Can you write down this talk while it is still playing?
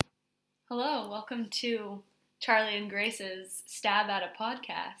Hello, welcome to Charlie and Grace's Stab at a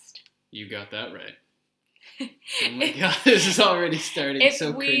Podcast. You got that right. Oh my god, this is already starting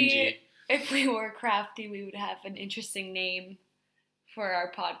so cringy. If we were crafty, we would have an interesting name for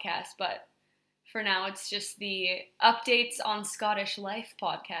our podcast, but for now it's just the Updates on Scottish Life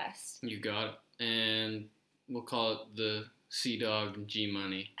podcast. You got it. And we'll call it the Sea Dog G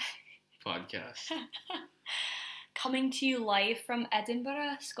Money podcast. Coming to you live from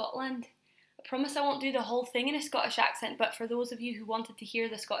Edinburgh, Scotland. I promise I won't do the whole thing in a Scottish accent, but for those of you who wanted to hear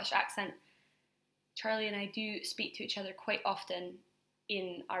the Scottish accent, Charlie and I do speak to each other quite often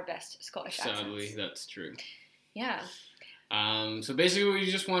in our best Scottish accents. Sadly, that's true. Yeah. So basically we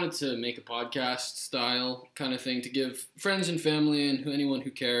just wanted to make a podcast style kind of thing to give friends and family and anyone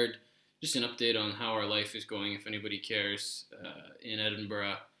who cared just an update on how our life is going, if anybody cares, in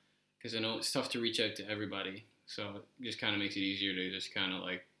Edinburgh, because I know it's tough to reach out to everybody. So it just kind of makes it easier to just kind of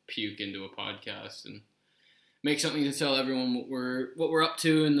like puke into a podcast and make something to tell everyone what we're up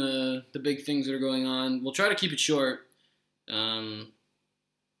to and the big things that are going on. We'll try to keep it short,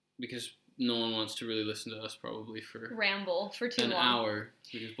 because no one wants to really listen to us probably for ramble for too an long. hour,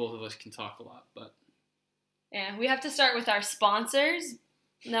 because both of us can talk a lot. But yeah, we have to start with our sponsors.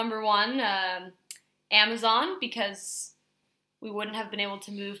 Number one, Amazon, because we wouldn't have been able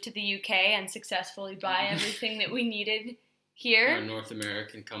to move to the UK and successfully buy everything that we needed here. Our North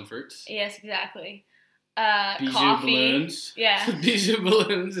American comforts. Yes, exactly. Bijou Coffee. Balloons. Yeah. Bijou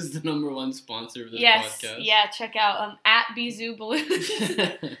Balloons is the number one sponsor of this podcast. Yeah, check out at Bijou Balloons.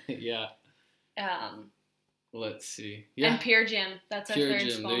 Yeah. Let's see. Yeah. And Pure Gym. That's our Pure third Gym,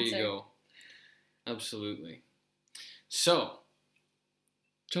 sponsor. there you go. Absolutely. So,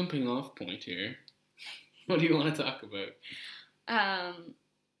 jumping off point here, what do you want to talk about?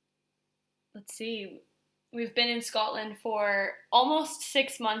 Let's see. We've been in Scotland for almost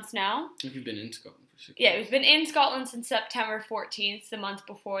 6 months now. Have you been in Scotland for 6 months? Yeah, we've been in Scotland since September 14th, the month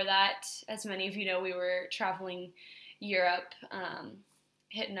before that. As many of you know, we were traveling Europe,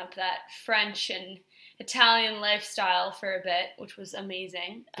 hitting up that French and Italian lifestyle for a bit, which was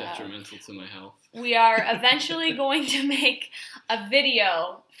amazing. Detrimental to my health. We are eventually going to make a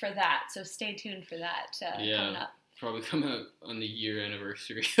video for that, so stay tuned for that coming up. Probably come out on the year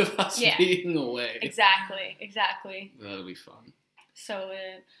anniversary of us Yeah. being away. Exactly. That'll be fun. So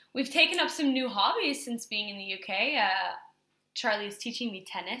we've taken up some new hobbies since being in the UK. Charlie's teaching me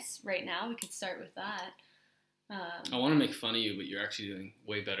tennis right now. We could start with that. I want to make fun of you, but you're actually doing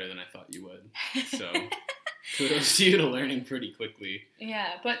way better than I thought you would. So kudos to you to learning pretty quickly.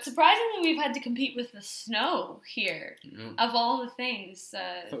 Yeah, but surprisingly, we've had to compete with the snow here. Of all the things.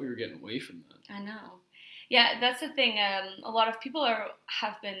 I thought we were getting away from that. I know. Yeah, that's the thing. A lot of people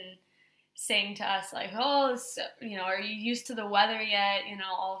have been saying to us, like, oh, so, are you used to the weather yet?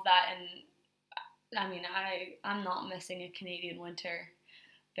 All of that. And I mean, I'm not missing a Canadian winter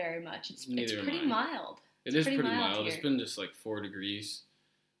very much. It's pretty mild. It is pretty mild. Here. It's been just like 4 degrees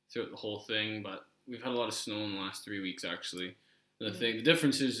throughout the whole thing, but we've had a lot of snow in the last 3 weeks, actually. And the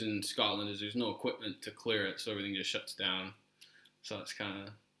difference is in Scotland is there's no equipment to clear it, so everything just shuts down. So that's kind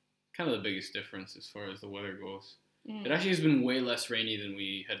of the biggest difference as far as the weather goes. It actually has been way less rainy than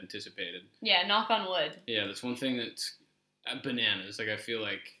we had anticipated. Yeah, knock on wood. Yeah, that's one thing that's bananas. Like, I feel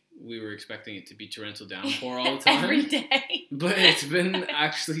like we were expecting it to be torrential downpour all the time. Every day. But it's been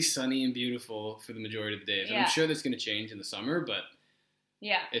actually sunny and beautiful for the majority of the days. Yeah. I'm sure that's going to change in the summer, but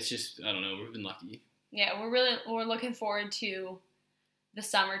yeah, it's just, I don't know, we've been lucky. Yeah, we're looking forward to the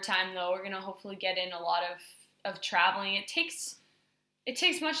summertime, though. We're going to hopefully get in a lot of traveling. It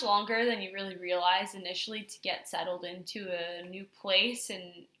takes much longer than you really realize initially to get settled into a new place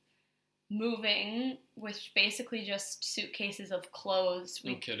and moving with basically just suitcases of clothes.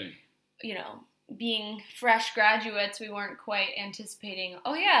 No kidding. Being fresh graduates, we weren't quite anticipating,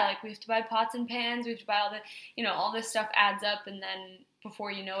 oh yeah, like we have to buy pots and pans, we have to buy all this stuff adds up, and then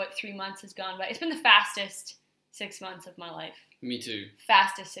before you know it, 3 months has gone by. It's been the fastest 6 months of my life. Me too.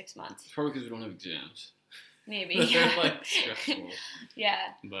 Fastest 6 months. It's probably because we don't have exams. Maybe. They're like stressful. Yeah.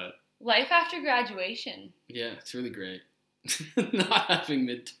 But life after graduation. Yeah, it's really great. Not having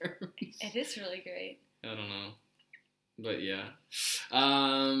midterms. It is really great. I don't know. But yeah.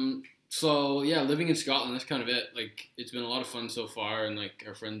 So yeah, living in Scotland, that's kind of it. Like, it's been a lot of fun so far, and like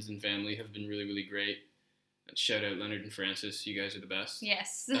our friends and family have been really, really great. Shout out Leonard and Francis, you guys are the best.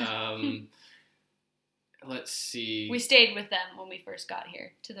 Yes. Let's see. We stayed with them when we first got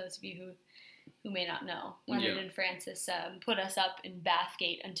here, to those of you who may not know. Leonard and Francis put us up in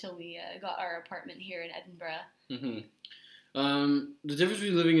Bathgate until we got our apartment here in Edinburgh. Mm-hmm. The difference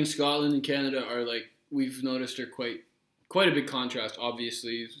between living in Scotland and Canada are, like, we've noticed are quite quite a big contrast,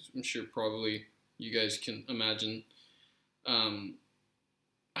 obviously. I'm sure probably you guys can imagine.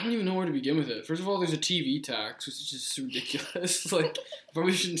 I don't even know where to begin with it. First of all, there's a TV tax, which is just ridiculous. Like, I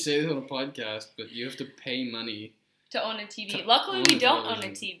probably shouldn't say this on a podcast, but you have to pay money to own a TV. Luckily, we don't own a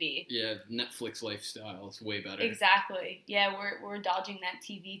TV. Yeah, Netflix lifestyle is way better. Exactly. Yeah, we're dodging that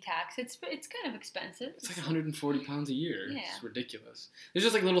TV tax. It's kind of expensive. It's like £140 a year. Yeah. It's ridiculous. There's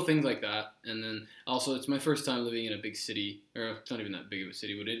just like little things like that, and then also it's my first time living in a big city, or it's not even that big of a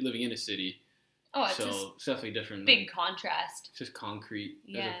city, but living in a city. Oh, it's it's definitely different. Big contrast. It's just concrete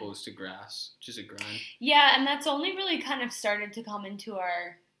as opposed to grass, which is a grind. Yeah, and that's only really kind of started to come into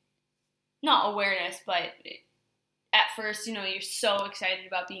our, not awareness, but at first, you know, you're so excited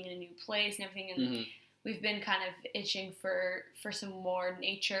about being in a new place and everything, and we've been kind of itching for some more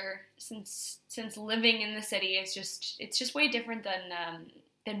nature since living in the city is just way different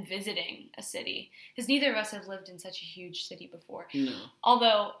than visiting a city, because neither of us have lived in such a huge city before. No.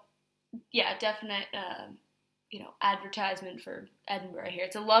 Although, yeah, definite, advertisement for Edinburgh here.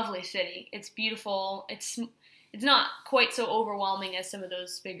 It's a lovely city. It's beautiful. It's not quite so overwhelming as some of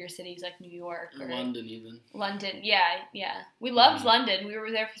those bigger cities like New York or London even. London, yeah. We loved London. We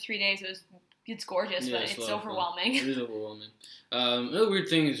were there for 3 days. It's gorgeous, but it's overwhelming. It is overwhelming. Another weird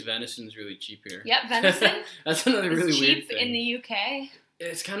thing is venison's really cheap here. Yep, venison. That's another really weird thing. Cheap in the UK.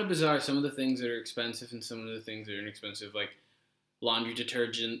 It's kind of bizarre. Some of the things that are expensive and some of the things that are inexpensive, like laundry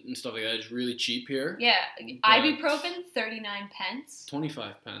detergent and stuff like that, is really cheap here. Yeah, ibuprofen, 39 pence.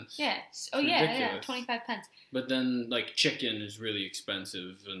 25 pence. Yeah. Oh yeah, 25 pence. But then like chicken is really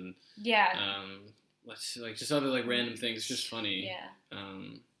expensive, and just other like random things. It's just funny. Yeah.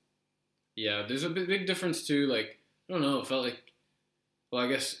 Yeah. There's a big difference too. Like, I don't know. It felt like, well, I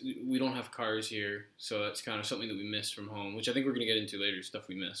guess we don't have cars here, so that's kind of something that we miss from home, which I think we're gonna get into later. Stuff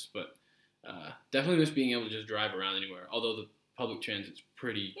we miss, but definitely miss being able to just drive around anywhere. Although the public transit's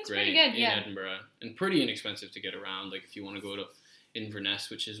pretty great in Edinburgh, and pretty inexpensive to get around. Like if you want to go to Inverness,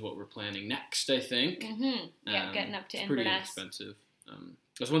 which is what we're planning next, I think. Yeah, getting up to Inverness. Pretty inexpensive.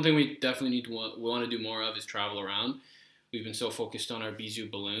 That's one thing we definitely want to do more of, is travel around. We've been so focused on our Bisou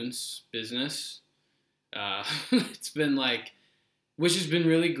Balloons business. It's been which has been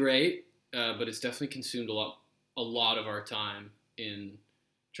really great, but it's definitely consumed a lot of our time in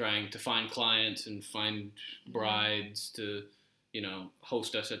trying to find clients and find brides to,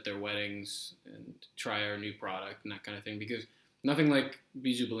 host us at their weddings and try our new product and that kind of thing, because nothing like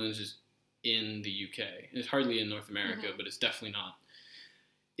Bisou Balloons is in the UK. It's hardly in North America, but it's definitely not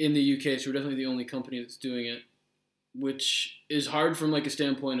in the UK, so we're definitely the only company that's doing it, which is hard from a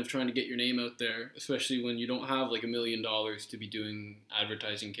standpoint of trying to get your name out there, especially when you don't have $1 million to be doing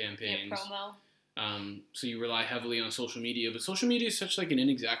advertising campaigns. Yeah, promo. So you rely heavily on social media, but social media is such an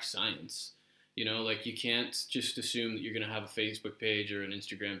inexact science. You can't just assume that you're going to have a Facebook page or an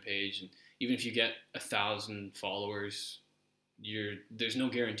Instagram page, and even if you get 1,000 followers, there's no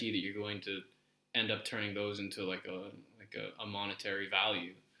guarantee that you're going to end up turning those into a monetary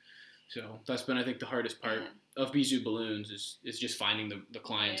value. So that's been, I think, the hardest part of Bisou Balloons is just finding the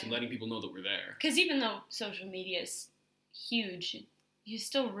clients and letting people know that we're there. Because even though social media is huge, you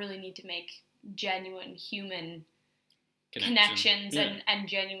still really need to make genuine human connections and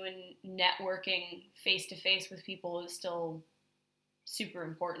genuine networking face-to-face with people is still super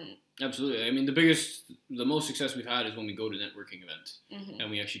important. Absolutely. I mean, the most success we've had is when we go to networking events and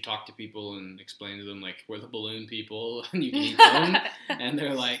we actually talk to people and explain to them, we're the balloon people and you can eat them. And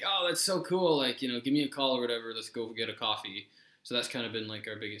they're like, oh, that's so cool. Give me a call or whatever. Let's go get a coffee. So that's kind of been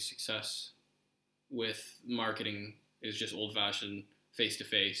our biggest success with marketing, is just old-fashioned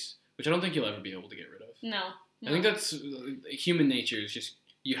face-to-face, which I don't think you'll ever be able to get rid of. No. I think that's human nature. Is just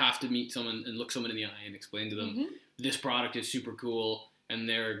you have to meet someone and look someone in the eye and explain to them this product is super cool, and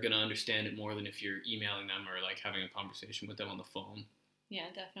they're gonna understand it more than if you're emailing them or having a conversation with them on the phone. Yeah,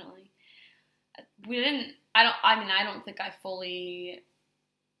 definitely. I don't think I fully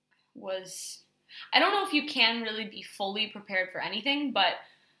was. I don't know if you can really be fully prepared for anything, but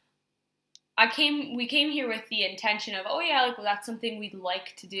we came here with the intention of, that's something we'd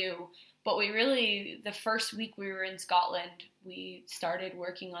like to do. But the first week we were in Scotland, we started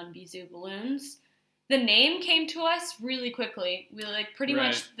working on Bisou Balloons. The name came to us really quickly. We pretty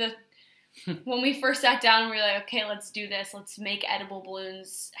much when we first sat down, we were like, okay, let's do this. Let's make edible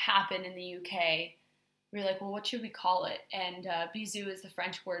balloons happen in the UK. We were like, well, what should we call it? And bisou is the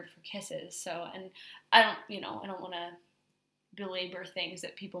French word for kisses. So, and I don't want to belabor things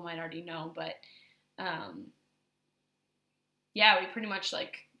that people might already know, but we pretty much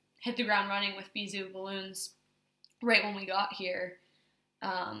hit the ground running with Bisou Balloons right when we got here.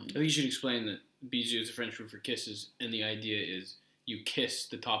 I think you should explain that Bijou is a French word for kisses, and the idea is you kiss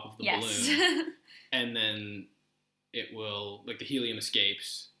the top of the Yes. balloon, and then it will, like, the helium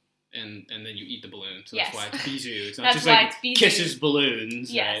escapes, and then you eat the balloon. So that's Yes. why it's Bijou. It's not That's just why like it's Bijou. kisses balloons,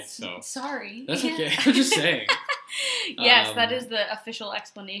 right? Yes. So Sorry. that's okay. I'm just saying. Yes, that is the official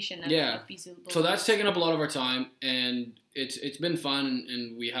explanation of Bijou. So that's taken up a lot of our time, and it's been fun,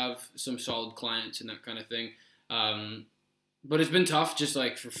 and we have some solid clients and that kind of thing. But it's been tough, just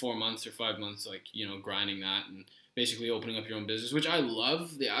like for 4 months or 5 months, like, you know, grinding that and basically opening up your own business, which I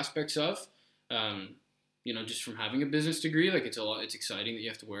love the aspects of. You know, just from having a business degree, like, it's exciting that you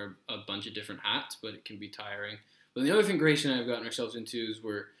have to wear a bunch of different hats, but it can be tiring. But the other thing Grace and I have gotten ourselves into is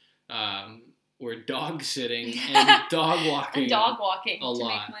we're dog sitting and dog walking. And dog walking a to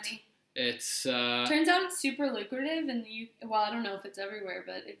lot. make money. It's turns out it's super lucrative, and well, I don't know if it's everywhere,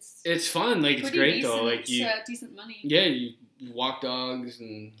 but it's fun. Like, it's great decent, though. Like, you decent money. Yeah, you walk dogs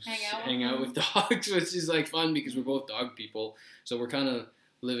and hang out with dogs, which is like fun because we're both dog people. So we're kind of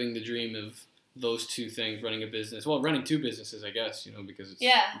living the dream of those two things, running a business. Well, running two businesses, I guess, you know, because it's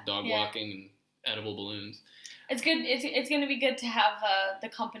dog walking and edible balloons. It's good. It's going to be good to have the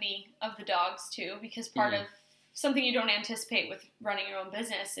company of the dogs too, because part of something you don't anticipate with running your own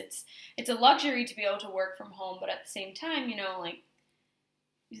business, it's a luxury to be able to work from home, but at the same time, you know, like,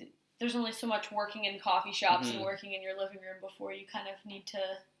 there's only so much working in coffee shops and working in your living room before you kind of need to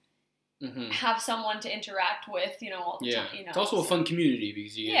have someone to interact with, you know, all the time. You know, it's also a fun community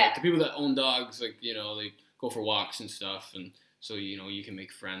because like, the people that own dogs, like, you know, they go for walks and stuff, and so, you know, you can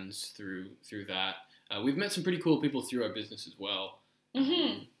make friends through that. We've met some pretty cool people through our business as well.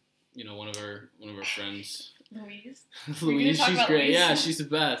 You know, one of our friends, Louise. Louise, she's great. Louise? Yeah, she's the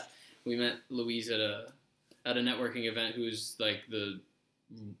best. We met Louise at a networking event, who's like a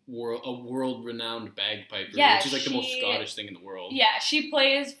world-renowned bagpiper, which is like the most Scottish thing in the world. Yeah, she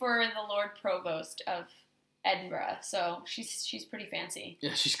plays for the Lord Provost of Edinburgh, so she's pretty fancy.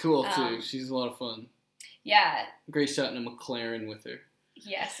 Yeah, she's cool too. She's a lot of fun. Yeah. Grace sat in a McLaren with her.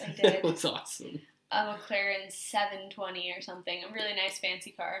 Yes, I did. It was awesome. A McLaren 720 or something. A really nice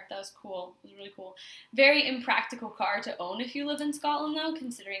fancy car. That was cool. It was really cool. Very impractical car to own if you live in Scotland, though,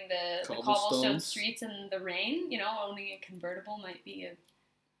 considering the cobblestone streets and the rain. You know, owning a convertible might be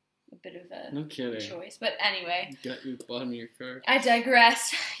a bit of a choice. But anyway. You got your bottom of your car. I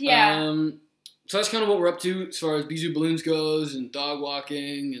digress. Yeah. So that's kind of what we're up to as far as Bijou Balloons goes and dog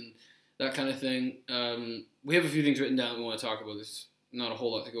walking and that kind of thing. We have a few things written down we want to talk about. There's not a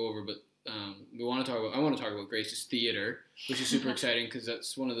whole lot to go over, but I want to talk about Grace's theater, which is super exciting because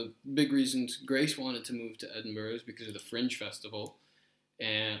that's one of the big reasons Grace wanted to move to Edinburgh is because of the Fringe Festival.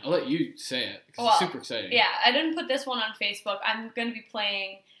 And I'll let you say it because it's super exciting. Yeah, I didn't put this one on Facebook. I'm going to be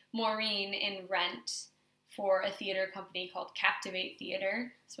playing Maureen in Rent for a theater company called Captivate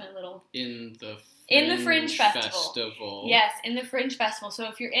Theater. It's my little... In the Fringe Festival. Yes, in the Fringe Festival. So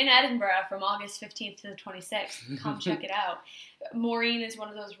if you're in Edinburgh from August 15th to the 26th, come check it out. Maureen is one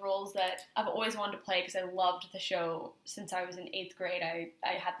of those roles that I've always wanted to play because I loved the show since I was in 8th grade. I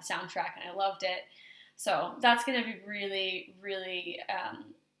had the soundtrack and I loved it. So that's going to be really, really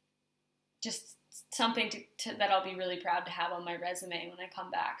just something that I'll be really proud to have on my resume when I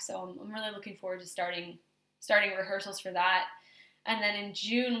come back. So I'm really looking forward to starting rehearsals for that. And then in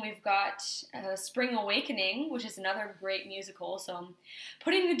June, we've got Spring Awakening, which is another great musical. So I'm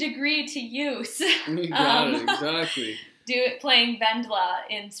putting the degree to use. You got it, exactly. Playing Vendla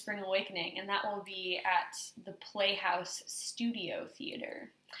in Spring Awakening, and that will be at the Playhouse Studio Theater.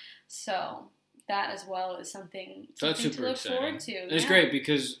 So that as well is something to look forward to. And it's great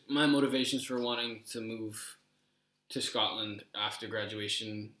because my motivations for wanting to move to Scotland after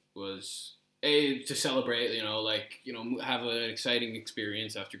graduation was... to celebrate, have an exciting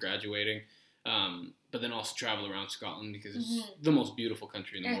experience after graduating, but then also travel around Scotland because it's the most beautiful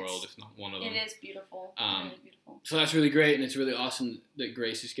country in the world, if not one of them. It is beautiful. Really beautiful. So that's really great, and it's really awesome that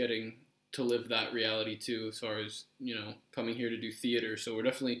Grace is getting to live that reality too, as far as, coming here to do theater. So we're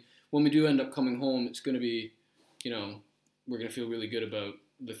definitely, when we do end up coming home, it's going to be, we're going to feel really good about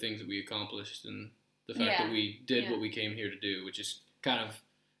the things that we accomplished and the fact that we did what we came here to do, which is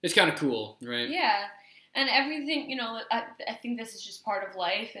it's kind of cool, right? Yeah, and everything, I think this is just part of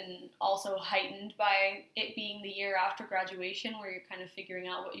life and also heightened by it being the year after graduation where you're kind of figuring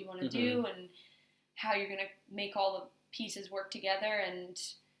out what you want to do and how you're going to make all the pieces work together. And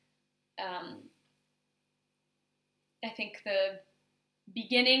I think the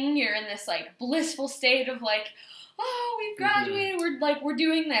beginning, you're in this, blissful state of, oh, we've graduated, we're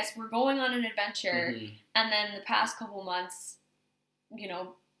doing this, we're going on an adventure. And then the past couple months,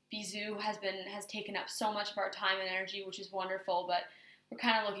 Bijou has taken up so much of our time and energy, which is wonderful, but we're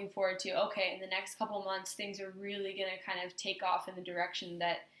kind of looking forward to, okay, in the next couple months, things are really going to kind of take off in the direction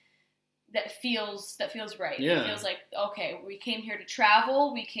that feels right. Yeah. It feels like, okay, we came here to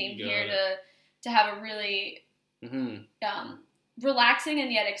travel. We came here to have a really relaxing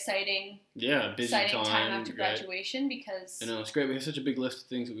and yet exciting busy time after graduation, because I know, it's great. We have such a big list of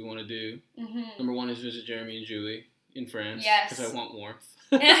things that we want to do. Number one is visit Jeremy and Julie in France. Yes. Because I want warmth.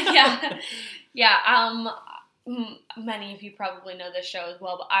 Many of you probably know this show as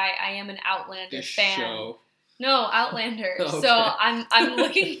well, but I am an Outlander fan. Show. No, Outlander. Okay. So I'm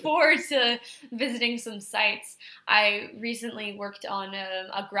looking forward to visiting some sites. I recently worked on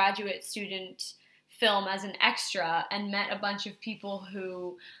a graduate student film as an extra and met a bunch of people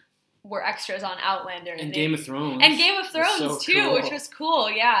who were extras on Outlander. And Game of Thrones. And Game of Thrones, so too, cool. which was cool,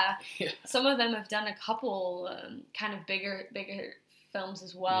 yeah. Yeah. Some of them have done a couple kind of bigger films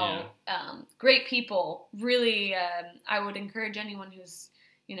as well. Yeah. Great people. Really, I would encourage anyone who's,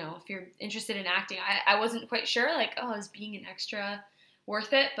 if you're interested in acting. I wasn't quite sure, is being an extra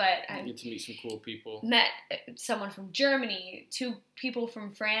worth it? But I get to meet some cool people. Met someone from Germany, 2 people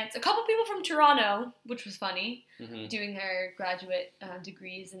from France, a couple people from Toronto, which was funny, doing their graduate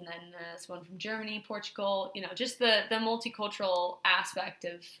degrees, and then someone from Germany, Portugal. Just the multicultural aspect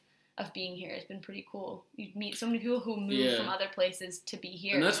of being here has been pretty cool. You meet so many people who move from other places to be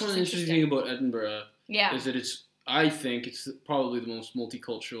here. And that's one interesting thing about Edinburgh. Yeah. Is that I think it's probably the most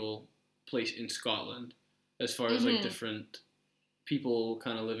multicultural place in Scotland as far as different people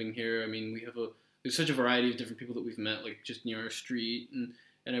kind of living here. I mean, there's such a variety of different people that we've met, just near our street and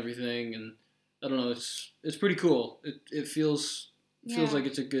everything. And I don't know, it's pretty cool. It feels like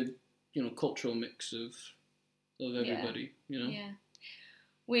it's a good, cultural mix of everybody, Yeah.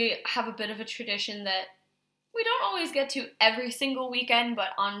 We have a bit of a tradition that we don't always get to every single weekend, but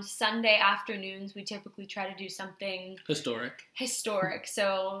on Sunday afternoons, we typically try to do something historic.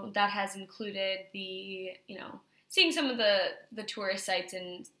 So that has included seeing some of the tourist sites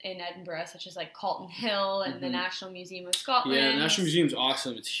in Edinburgh, such as Calton Hill and the National Museum of Scotland. Yeah, the National Museum's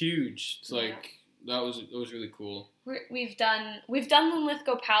awesome. It's huge. It's that was really cool. We've done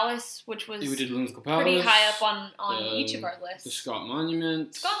Linlithgow Palace, which was we did Linlithgow Palace, pretty high up on each of our lists. The Scott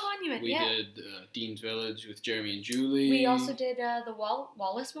Monument. We yeah. did Dean's Village with Jeremy and Julie. We also did the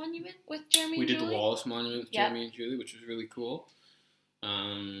Wallace Monument with Jeremy and Julie. We did the Wallace Monument with Jeremy and Julie, which was really cool.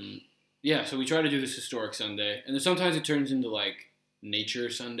 So we try to do this historic Sunday, and then sometimes it turns into Nature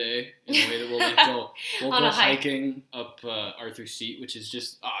Sunday in a way that we'll go hiking up Arthur's Seat, which is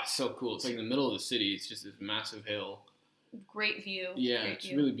just so cool. It's in the middle of the city. It's just this massive hill. Great view. Yeah,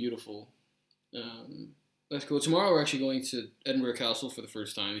 it's really beautiful. That's cool. Tomorrow we're actually going to Edinburgh Castle for the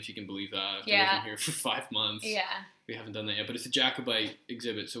first time, if you can believe that. I've been living here for 5 months. Yeah. We haven't done that yet, but it's a Jacobite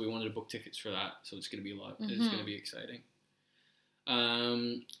exhibit, so we wanted to book tickets for that. So it's going to be a lot. It's going to be exciting.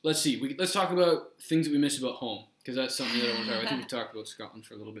 Let's see. Let's talk about things that we miss about home, because that's something that I want to talk about. I think we talked about Scotland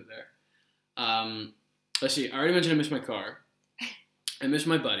for a little bit there. Let's see. I already mentioned I miss my car. I miss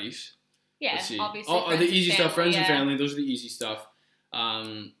my buddies. Yeah, let's see. Obviously. The easy stuff, friends and family. Those are the easy stuff.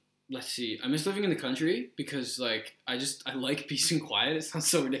 Let's see. I miss living in the country because I like peace and quiet. It sounds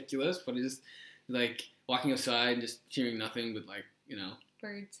so ridiculous, but I just walking outside and just hearing nothing but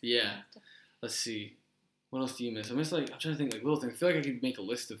birds. Yeah. Let's see. What else do you miss? I miss I'm trying to think little things. I feel like I could make a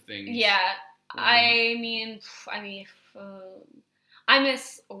list of things. Yeah. I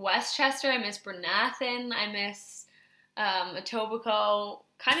miss Westchester. I miss Bernathen. I miss Etobicoke.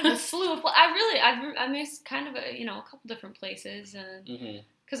 Kind of a slew of. I miss kind of a couple different places.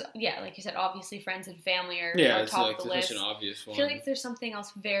 Because like you said, obviously friends and family are top of the list. Such an obvious one. I feel like there's something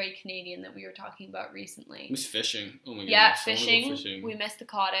else very Canadian that we were talking about recently. I miss fishing. Oh my god. Yeah, fishing. We miss the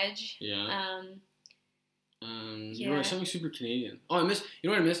cottage. Yeah. Something super Canadian. Oh, I miss. You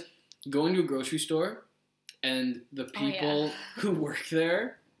know what I miss? Going to a grocery store, and the people who work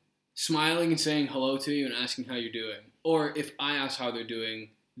there smiling and saying hello to you and asking how you're doing, or if I ask how they're doing,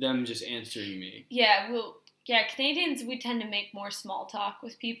 them just answering me. Yeah, Canadians, we tend to make more small talk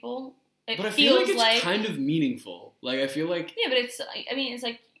with people. But I feel like it's kind of meaningful. I feel like... Yeah, but it's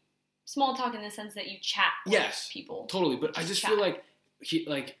small talk in the sense that you chat with people. Totally, but I just feel like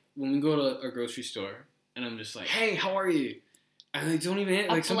when we go to a grocery store, and I'm just hey, how are you? And they don't even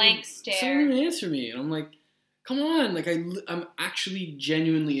answer. Blank stare. Someone don't answer me, and I'm come on, I'm actually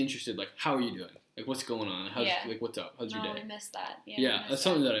genuinely interested. How are you doing? What's going on? What's up? How's your day? I miss that. Yeah, that's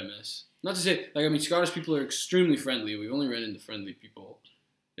something that I miss. Not to say, Scottish people are extremely friendly. We've only run into friendly people.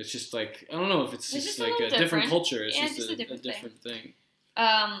 It's just I don't know if it's just a different culture. It's just a different thing.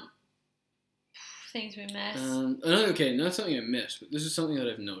 Things we miss. Not something I missed, but this is something that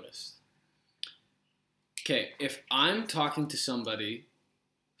I've noticed. Okay, if I'm talking to somebody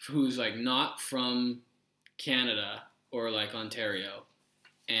who's like not from Canada or like Ontario,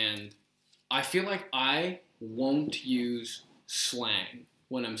 and I feel like I won't use slang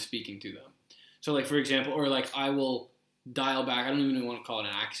when I'm speaking to them. So like for example, or like I will dial back. I don't even want to call it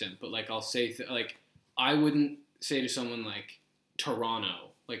an accent, but like I'll say like I wouldn't say to someone like Toronto.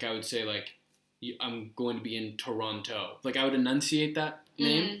 Like I would say like I'm going to be in Toronto. Like I would enunciate that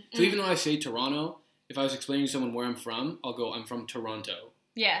name. So even though I say Toronto, if I was explaining to someone where I'm from, I'll go I'm from Toronto.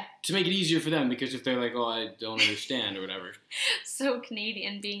 Yeah. To make it easier for them, because if they're like, oh, I don't understand or whatever. So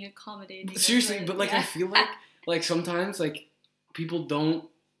Canadian, being accommodating. But seriously, but like I feel like sometimes like people don't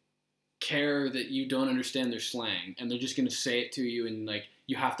care that you don't understand their slang, and they're just gonna say it to you, and like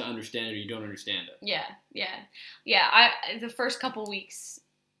you have to understand it or you don't understand it. Yeah. The first couple weeks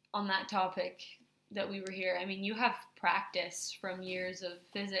on that topic that we were here, I mean, you have practice from years of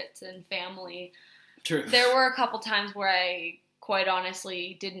visits and family. True. There were a couple times where I quite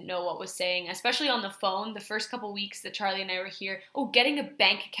honestly didn't know what was saying, especially on the phone. The first couple weeks that Charlie and I were here, getting a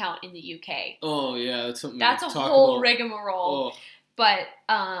bank account in the UK. Oh yeah, that's something. That's a whole rigmarole. Oh. But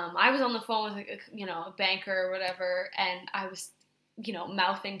I was on the phone with a banker or whatever, and I was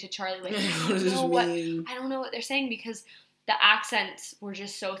mouthing to Charlie like, I don't know what they're saying, because the accents were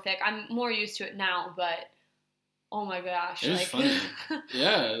just so thick. I'm more used to it now, but oh my gosh, it's funny.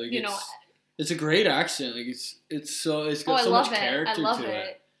 Yeah, like it's a great accent. Like it's got so much character to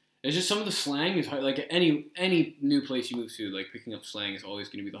it. It's just some of the slang is hard. Like any new place you move to, like picking up slang is always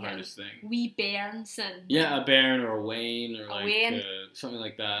going to be the hardest thing. Wee bairns and a bairn or a Wayne or like something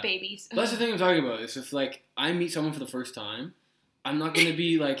like that. Babies. But that's the thing I'm talking about. Is if like I meet someone for the first time, I'm not going to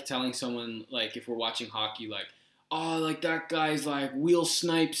be like telling someone like if we're watching hockey like, oh, like that guy's like wheel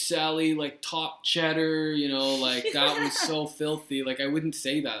snipe Sally, like top cheddar, like that was so filthy. Like I wouldn't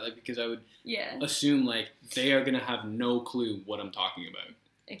say that, like because I would assume like they are gonna have no clue what I'm talking about.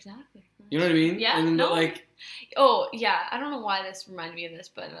 Exactly. You know what I mean? Yeah. And then I don't know why this reminded me of this,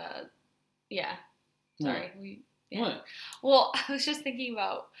 but yeah. Sorry. What? Well, I was just thinking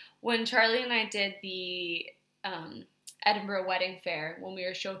about when Charlie and I did the Edinburgh Wedding Fair when we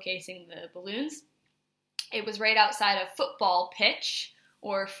were showcasing the balloons. It was right outside a football pitch,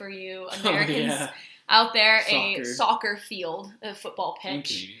 or for you Americans out there, a soccer field, a football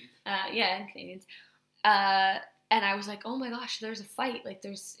pitch. And Canadians. And I was like, oh my gosh, there's a fight. Like,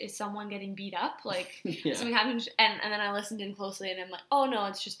 is someone getting beat up? Like, something happened. And then I listened in closely, and I'm like, oh no,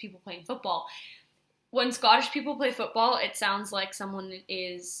 it's just people playing football. When Scottish people play football, it sounds like someone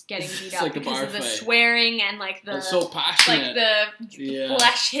is getting beat up because of the swearing and like the. It's so passionate. Like the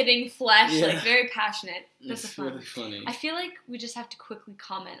flesh hitting flesh, like very passionate. That's really funny. I feel like we just have to quickly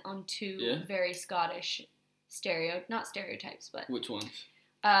comment on two very Scottish not stereotypes, but. Which ones?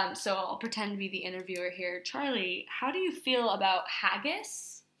 So I'll pretend to be the interviewer here. Charlie, how do you feel about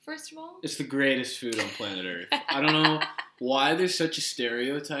haggis, first of all? It's the greatest food on planet Earth. I don't know why there's such a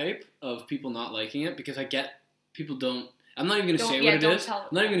stereotype of people not liking it, because I get people don't. I'm not even going to say what it is. I'm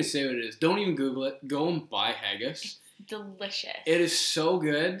not even going to say what it is. Don't even Google it. Go and buy haggis. It's delicious. It is so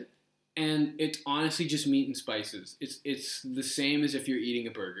good, and it's honestly just meat and spices. It's the same as if you're eating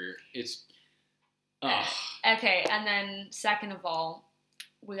a burger. It's... Okay, and then second of all,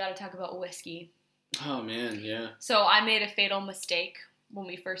 we got to talk about whiskey. Oh, man, yeah. So I made a fatal mistake when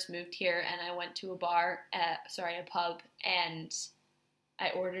we first moved here, and I went to a pub, and I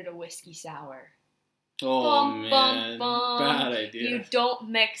ordered a whiskey sour. Oh, man. Bad idea. You don't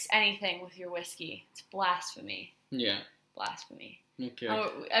mix anything with your whiskey. It's blasphemy. Yeah. Blasphemy. Okay.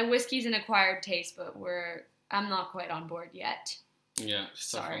 Whiskey's an acquired taste, but I'm not quite on board yet. Yeah.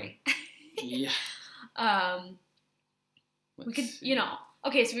 Sorry. Yeah. We could,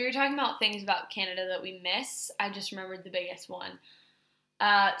 okay, so we were talking about things about Canada that we miss. I just remembered the biggest one.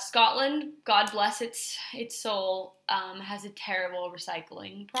 Scotland, God bless its soul, has a terrible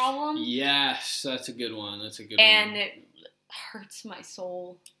recycling problem. Yes, that's a good one. And it hurts my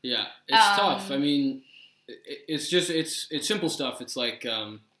soul. Yeah, it's tough. I mean, it's simple stuff. It's like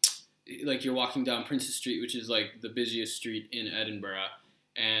you're walking down Princes Street, which is like the busiest street in Edinburgh.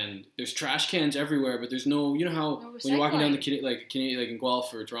 And there's trash cans everywhere, but there's no, how when you're walking down the like in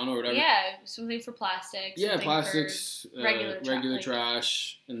Guelph or Toronto or whatever. Yeah, something for plastics. Yeah, plastics, regular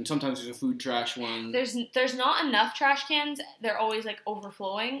trash, and sometimes there's a food trash one. There's not enough trash cans. They're always like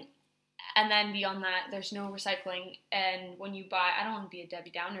overflowing, and then beyond that, there's no recycling. And when you buy, I don't want to be a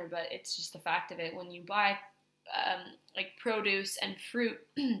Debbie Downer, but it's just the fact of it. When you buy, like produce and fruit,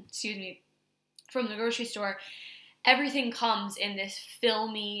 excuse me, from the grocery store. Everything comes in this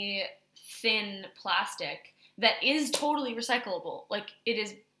filmy, thin plastic that is totally recyclable. Like,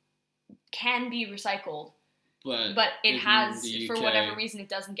 can be recycled. but it in has, the for UK whatever reason, it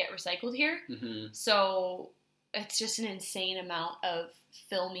doesn't get recycled here. Mm-hmm. So it's just an insane amount of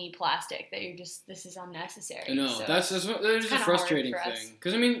filmy plastic that you're just, this is unnecessary. I know. So that is a frustrating hard for thing.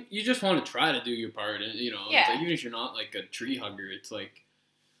 Because, I mean, you just want to try to do your part. And, you know, Yeah. it's like, even if you're not, like, a tree hugger, it's like,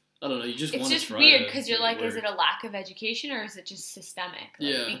 I don't know, you just want to try. It's just weird because you're make like, is it a lack of education or is it just systemic?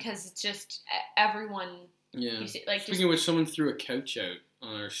 Like, Yeah. Because it's just everyone. Yeah. You see, like, Speaking of which, someone threw a couch out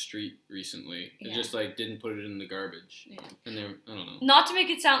on our street recently. They Yeah. just, like, didn't put it in the garbage. Yeah. And they were, I don't know. Not to make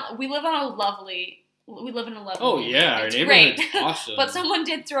it sound, we live in a lovely Oh, yeah, our it's neighborhood's great. awesome. But someone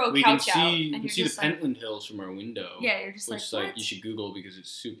did throw a we can couch see, out. we And can see the Pentland Hills from our window. Yeah, you're just which, like, what? you should Google because it's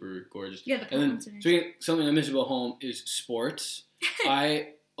super gorgeous. Yeah, the And then, Pentlands are nice. speaking, something I miss about home is sports.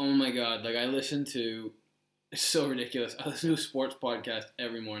 Oh my god, like I listen to, it's so ridiculous. I listen to a sports podcast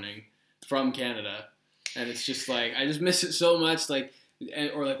every morning from Canada, and it's just like, I just miss it so much, like,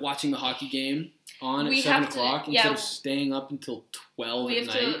 or like watching the hockey game on at 7 o'clock instead of staying up until 12 we at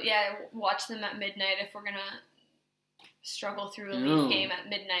have night. to, watch them at midnight if we're gonna struggle through a No. Leaf game at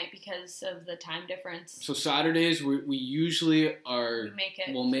midnight because of the time difference. So Saturdays, we usually are,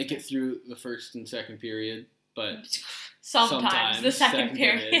 we'll make it through the first and second period, but sometimes the second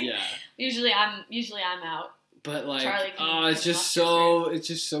period. yeah. Usually I'm out. But like, Charlie can it's just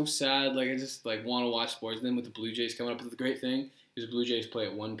so sad. Like I just like want to watch sports. And then with the Blue Jays coming up, the great thing is the Blue Jays play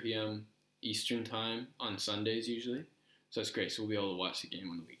at 1 p.m. Eastern time on Sundays usually, so that's great. So we'll be able to watch the game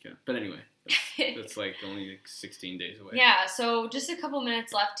on the weekend. But anyway, that's like only 16 days away. Yeah. So just a couple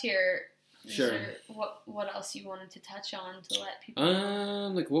minutes left here. Sure. What else you wanted to touch on to let people know?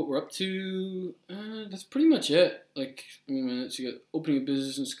 Like what we're up to. That's pretty much it. Like, I mean, you got opening a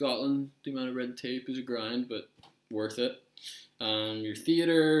business in Scotland. The amount of red tape is a grind, but worth it. Your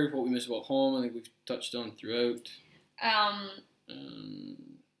theater, what we miss about home, I think we've touched on throughout.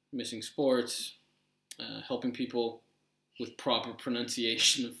 Missing sports, helping people with proper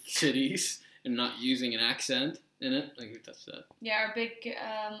pronunciation of cities and not using an accent in it. I think we touched that. Yeah,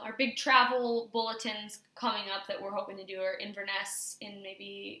 our big travel bulletins coming up that we're hoping to do are Inverness in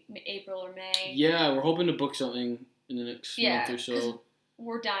maybe April or May. Yeah, we're hoping to book something in the next month or so.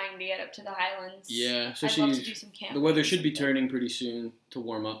 We're dying to get up to the Highlands. Yeah, I'd love to do some camping. The weather should be turning pretty soon to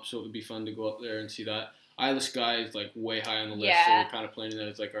warm up, so it would be fun to go up there and see that. Isle of Skye is like way high on the list, so we're kind of planning that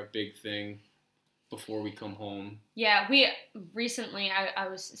as like our big thing before we come home. Yeah, we recently I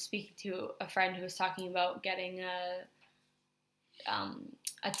was speaking to a friend who was talking about getting a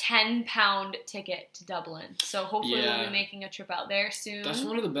 £10 ticket to Dublin. So hopefully we'll be making a trip out there soon. That's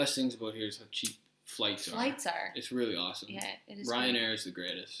one of the best things about here is how cheap flights are. It's really awesome. Yeah, it is. Ryanair is the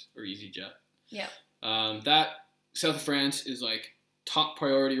greatest, or EasyJet. Yeah. That South of France is like top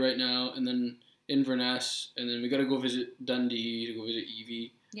priority right now, and then Inverness, and then we got to go visit Dundee to go visit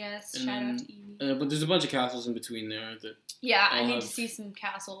Evie. Yes, shout out to Evie. But there's a bunch of castles in between there that. Yeah, I need to see some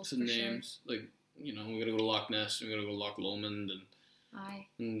castles. Some names, like, you know, we got to go to Loch Ness, and we got to go to Loch Lomond,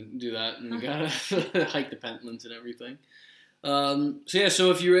 and do that, and we got to hike the Pentlands and everything.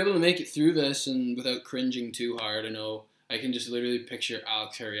 So if you were able to make it through this and without cringing too hard, I know I can just literally picture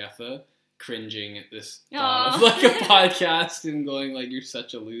Alex Harrietha cringing at this thought of like a podcast and going like, "You're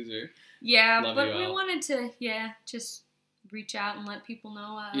such a loser." Yeah, Love but we wanted to, just reach out and let people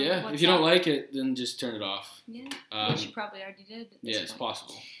know. If you don't like it, then just turn it off. Yeah, which you probably already did. It's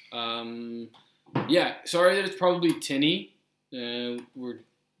possible. Sorry that it's probably tinny. We're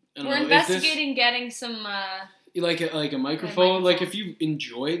investigating getting some. Like a microphone. Like if you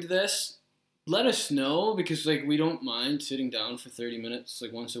enjoyed this, let us know, because like we don't mind sitting down for 30 minutes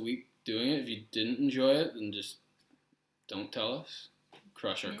like once a week doing it. If you didn't enjoy it, then just don't tell us.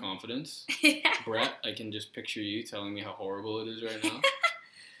 Crush our confidence. Brett, I can just picture you telling me how horrible it is right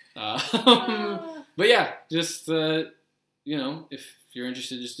now. But yeah, just if you're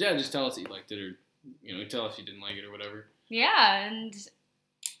interested, just tell us that you liked it, or tell us you didn't like it or whatever. Yeah, and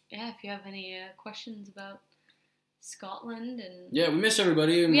if you have any questions about Scotland and we miss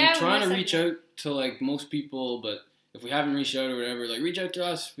everybody, and we're trying to reach out to like most people, but if we haven't reached out or whatever, like reach out to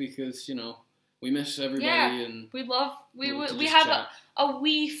us, because we miss everybody, and we have a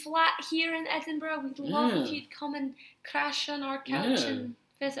wee flat here in Edinburgh. We'd love if you'd come and crash on our couch and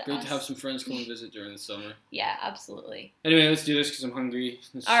visit us. Great to have some friends come and visit during the summer. Yeah, absolutely. Anyway, let's do this because I'm hungry.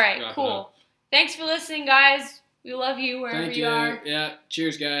 All right, cool. Thanks for listening, guys. We love you wherever you are. Yeah,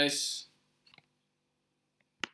 cheers, guys.